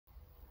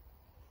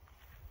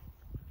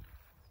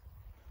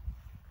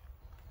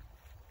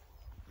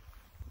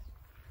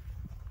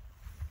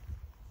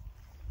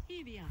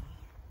Here we are,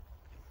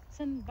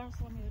 St.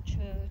 Bartholemew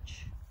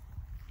Church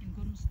in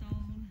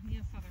Goodnestone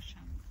near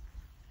Faversham.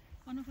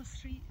 One of the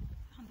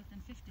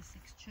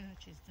 356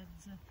 churches that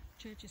the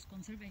Churches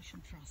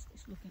Conservation Trust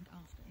is looking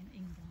after in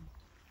England.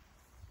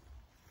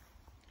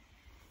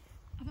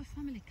 Our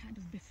family kind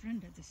of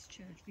befriended this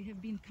church. We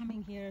have been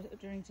coming here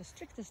during the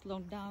strictest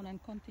lockdown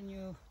and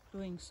continue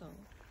doing so.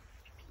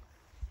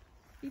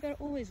 We were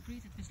always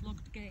greeted with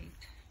locked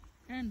gate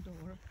and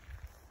door,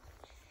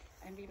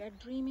 and we were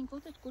dreaming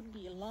what it could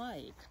be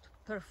like to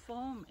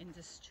perform in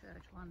this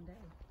church one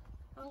day.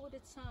 How would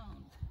it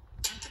sound?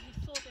 And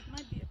we thought it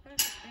might be a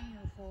perfect venue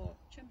for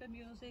chamber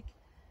music,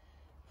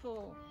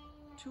 for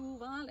two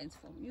violins,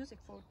 for music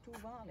for two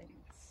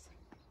violins.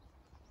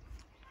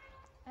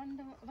 And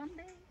one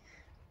day,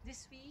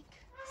 this week,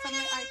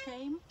 suddenly I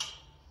came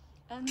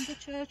and the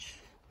church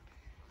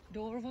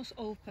door was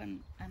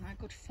open and I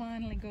could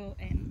finally go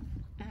in,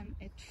 and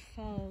it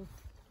felt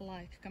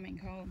like coming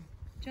home.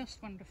 Just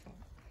wonderful.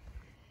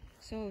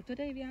 So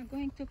today we are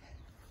going to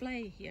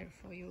play here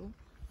for you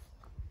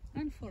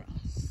and for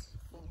us,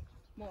 or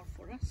more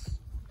for us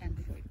and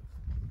for you.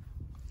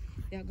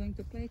 We are going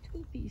to play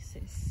two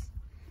pieces,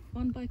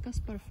 one by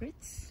Kaspar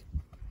Friz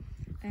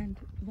and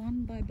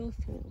one by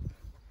Thorp.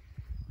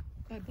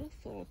 By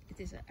Thorp, it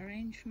is an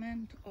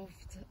arrangement of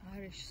the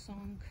Irish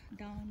song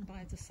Down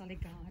by the Sally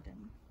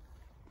Garden.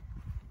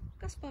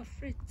 Kaspar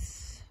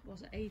Friz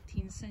was an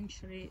 18th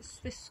century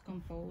Swiss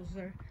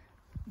composer,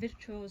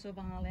 virtuoso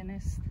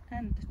violinist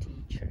and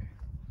teacher.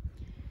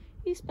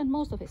 He spent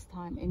most of his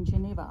time in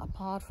Geneva,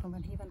 apart from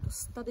when he went to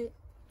study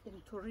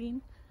in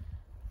Turin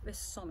with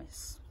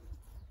Somis.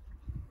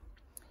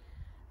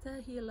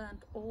 There he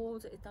learned all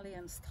the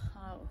Italian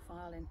style of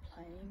violin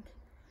playing,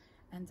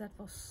 and that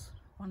was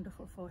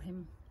wonderful for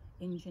him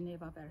in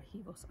Geneva, where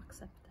he was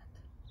accepted.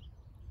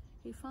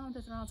 He found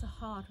it rather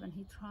hard when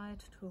he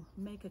tried to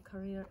make a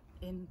career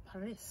in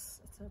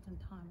Paris at a certain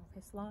time of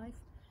his life,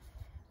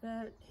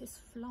 where his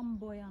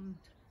flamboyant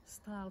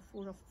style,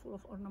 full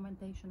of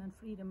ornamentation and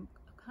freedom,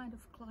 kind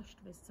of clashed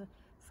with the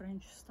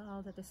French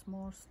style that is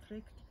more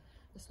strict,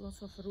 with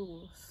lots of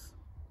rules.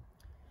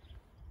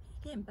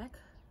 He came back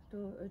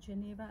to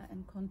Geneva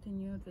and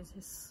continued with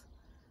his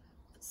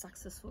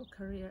successful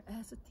career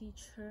as a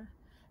teacher,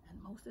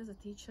 and mostly as a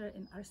teacher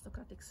in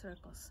aristocratic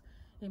circles.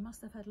 He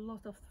must have had a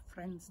lot of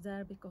friends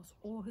there because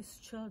all his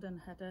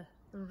children had a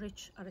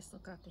rich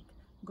aristocratic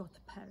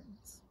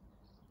godparents.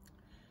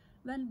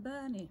 When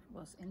Bernie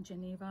was in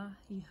Geneva,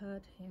 he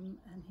heard him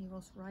and he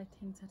was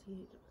writing that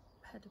he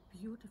had a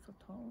beautiful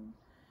tone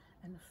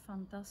and a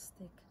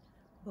fantastic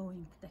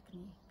bowing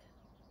technique.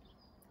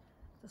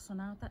 The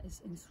sonata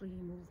is in 3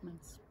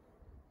 movements.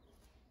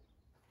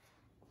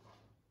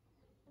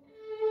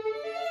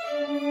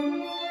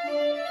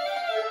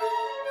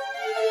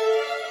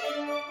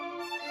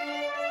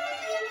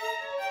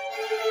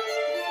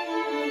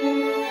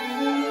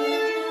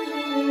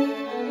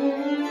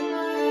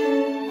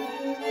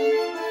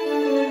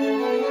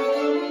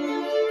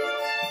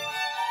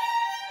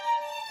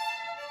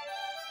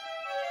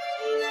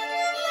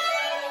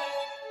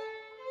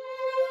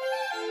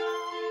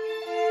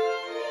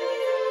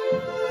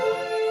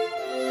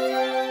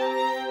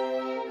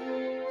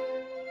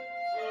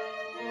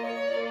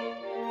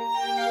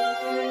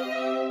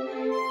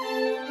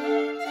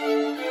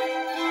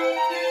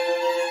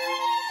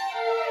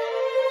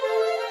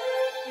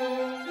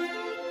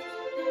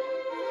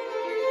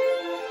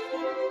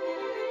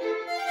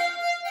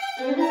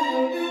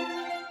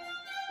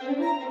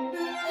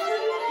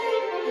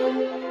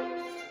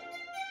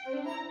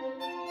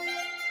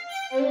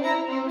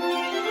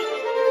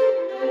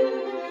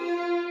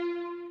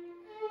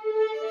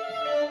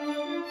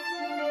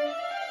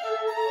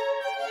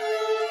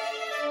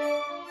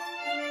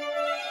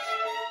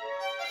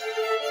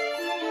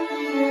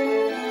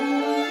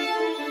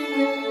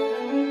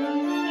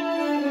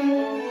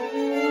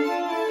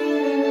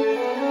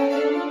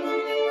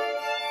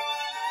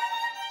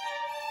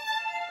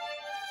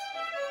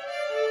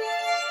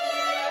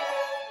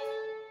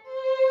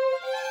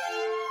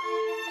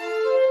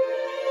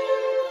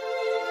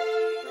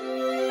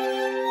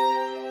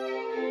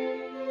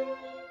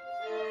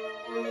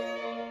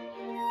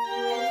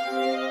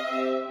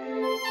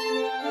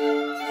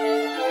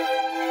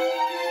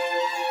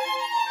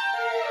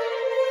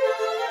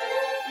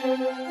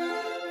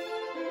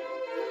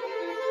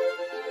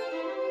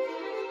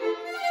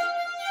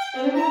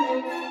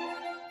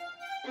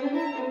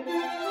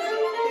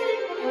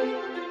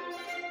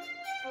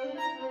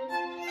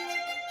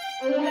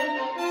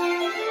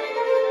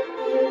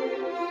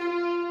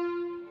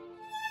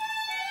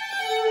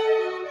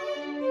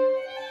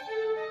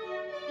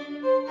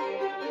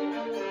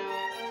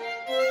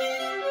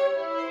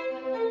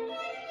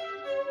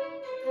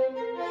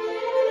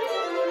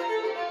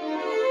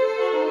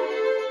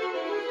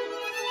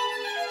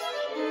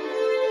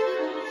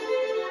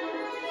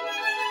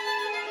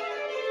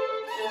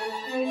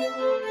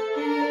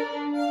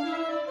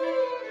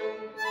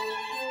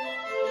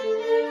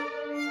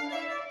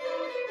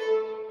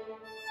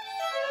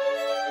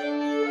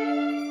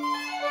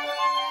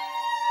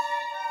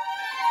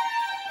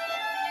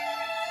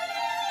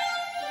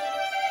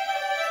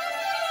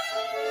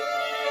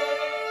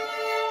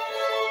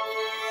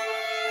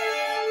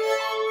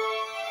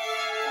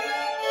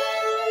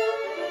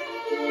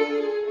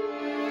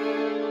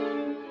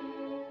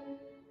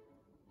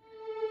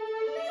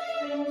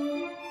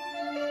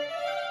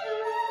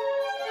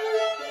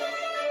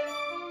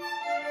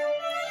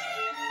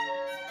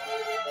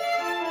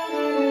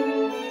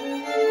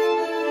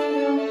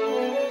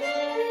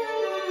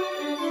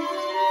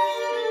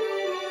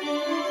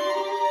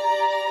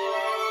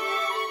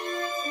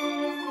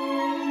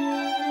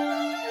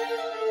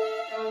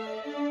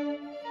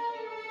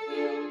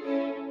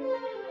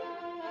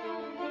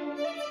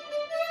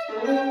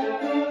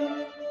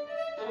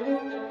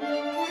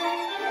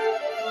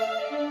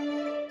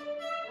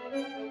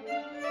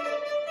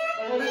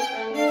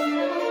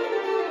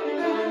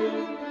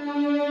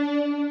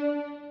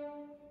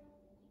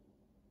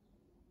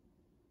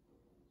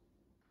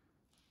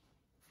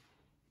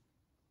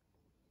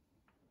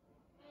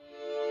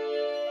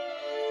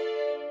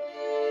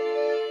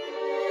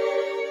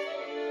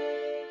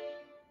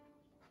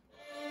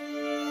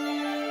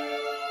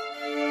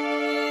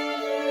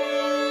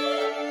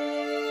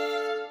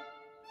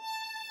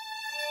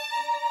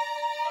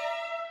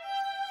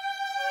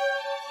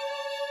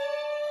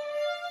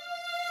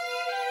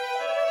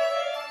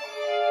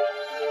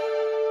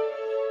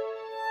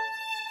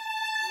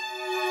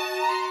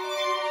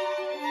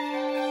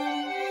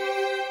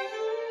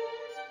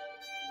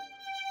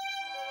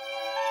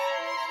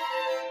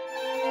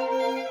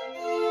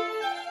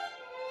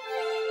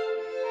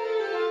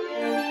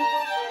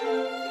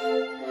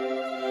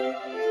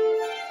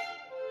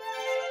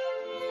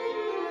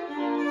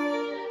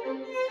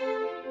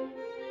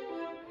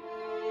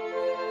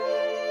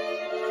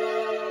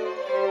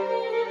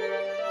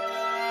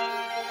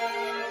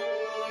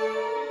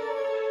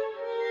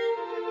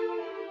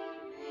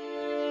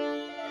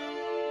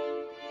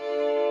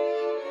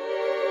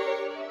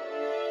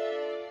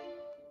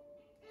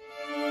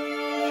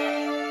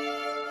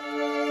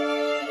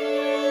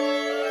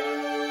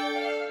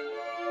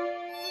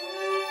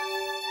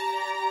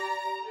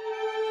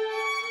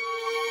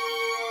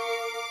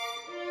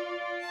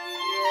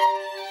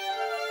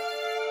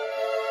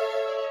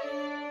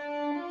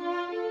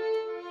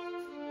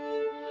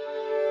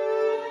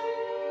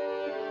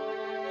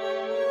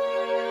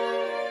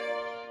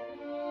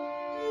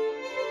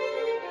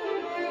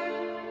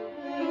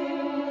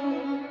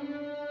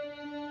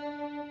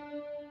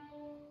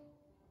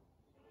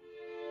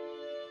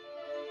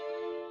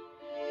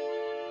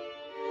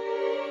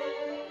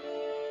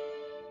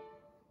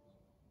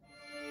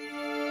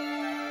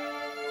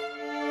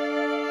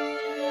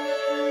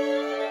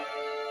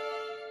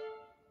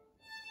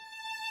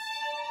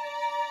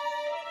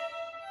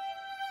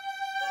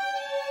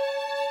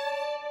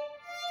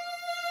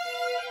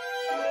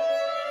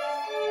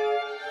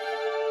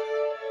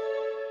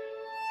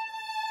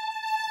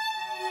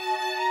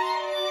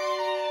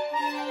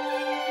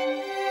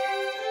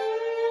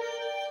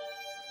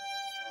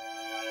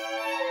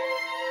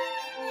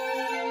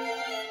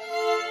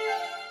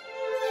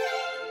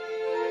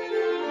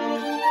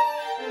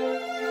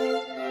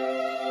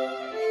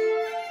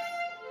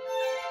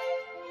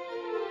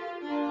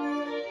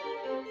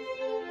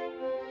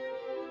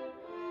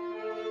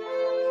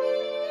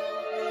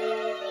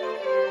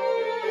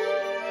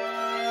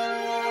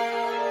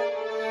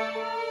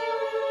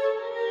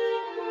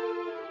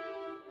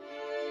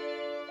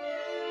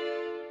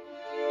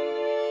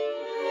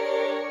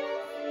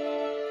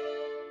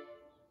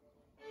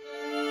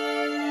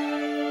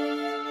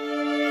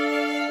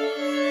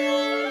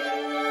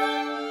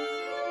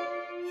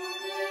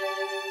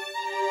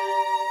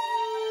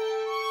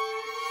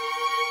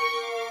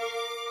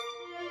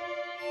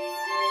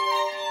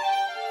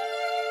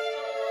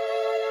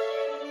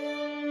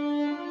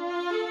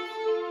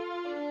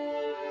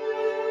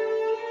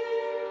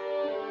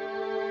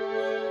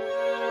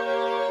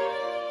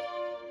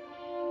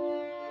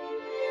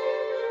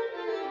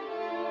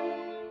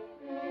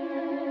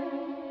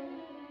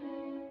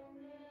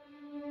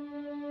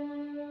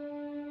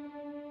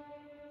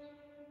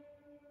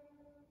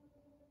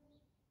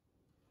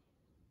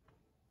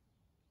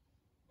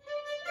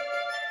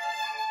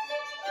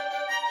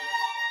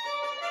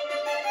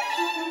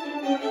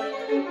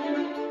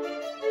 Thank you.